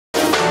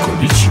Come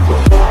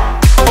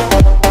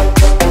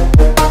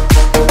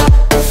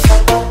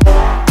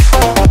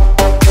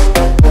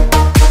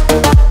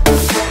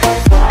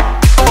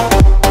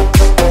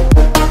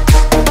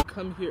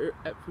here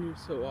every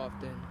so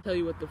often. Tell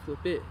you what the flip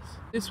is.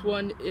 This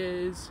one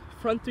is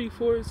front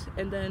 3/4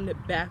 and then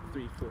back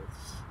 3/4.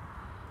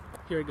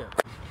 Here we go.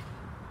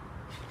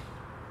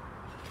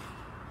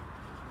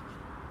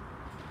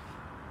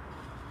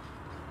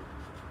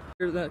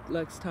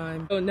 Next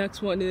time. So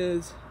next one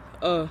is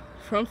a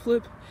front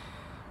flip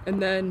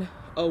and then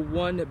a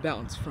one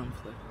bounce front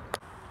flip.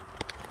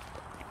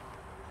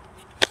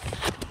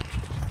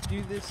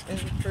 Do this in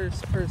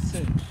first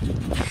person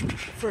view.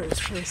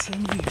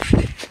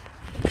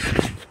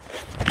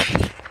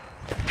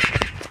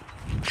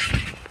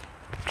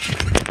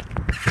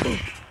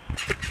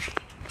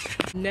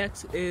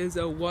 Next is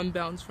a one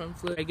bounce front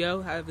flip. I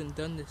haven't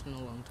done this in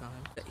a long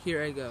time.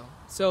 Here I go.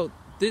 So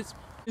this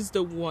is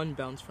the one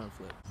bounce front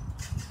flip.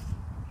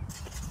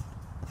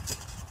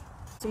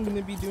 So I'm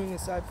gonna be doing a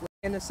side flip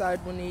and a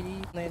side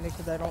 180 landing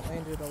because I don't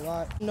land it a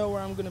lot. I know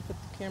where I'm gonna put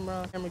the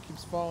camera. The camera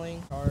keeps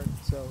falling hard,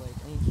 so like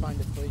I'm gonna find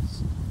a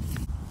place.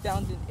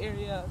 Found an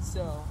area,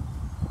 so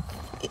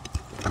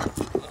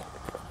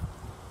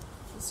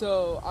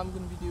I'm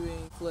gonna be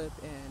doing flip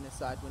and a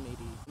side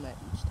 180 at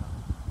each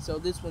time. So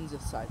this one's a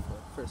side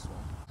flip, first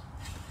one.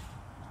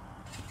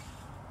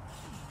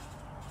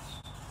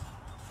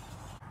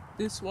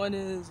 This one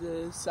is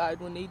a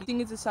side 180. I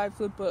think it's a side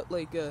flip, but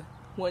like a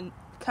one,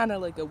 kind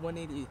of like a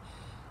 180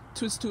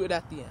 twist to it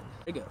at the end.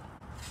 There you go.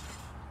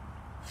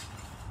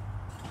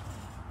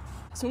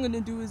 So what I'm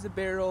gonna do is a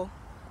barrel,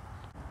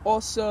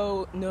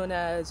 also known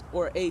as,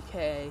 or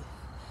AK,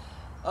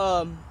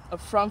 a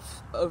front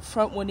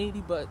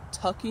 180 but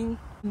tucking.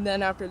 And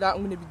then after that,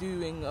 I'm gonna be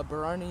doing a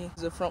Barani, which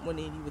is a front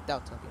 180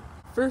 without tucking.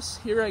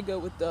 First, here I go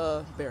with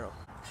the barrel.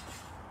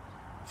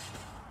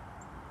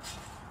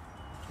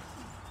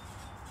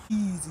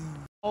 Easy.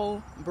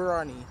 Oh,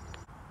 Barani.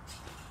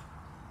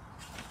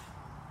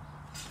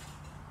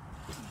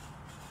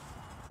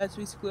 That's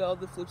basically all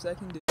the flips I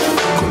can do.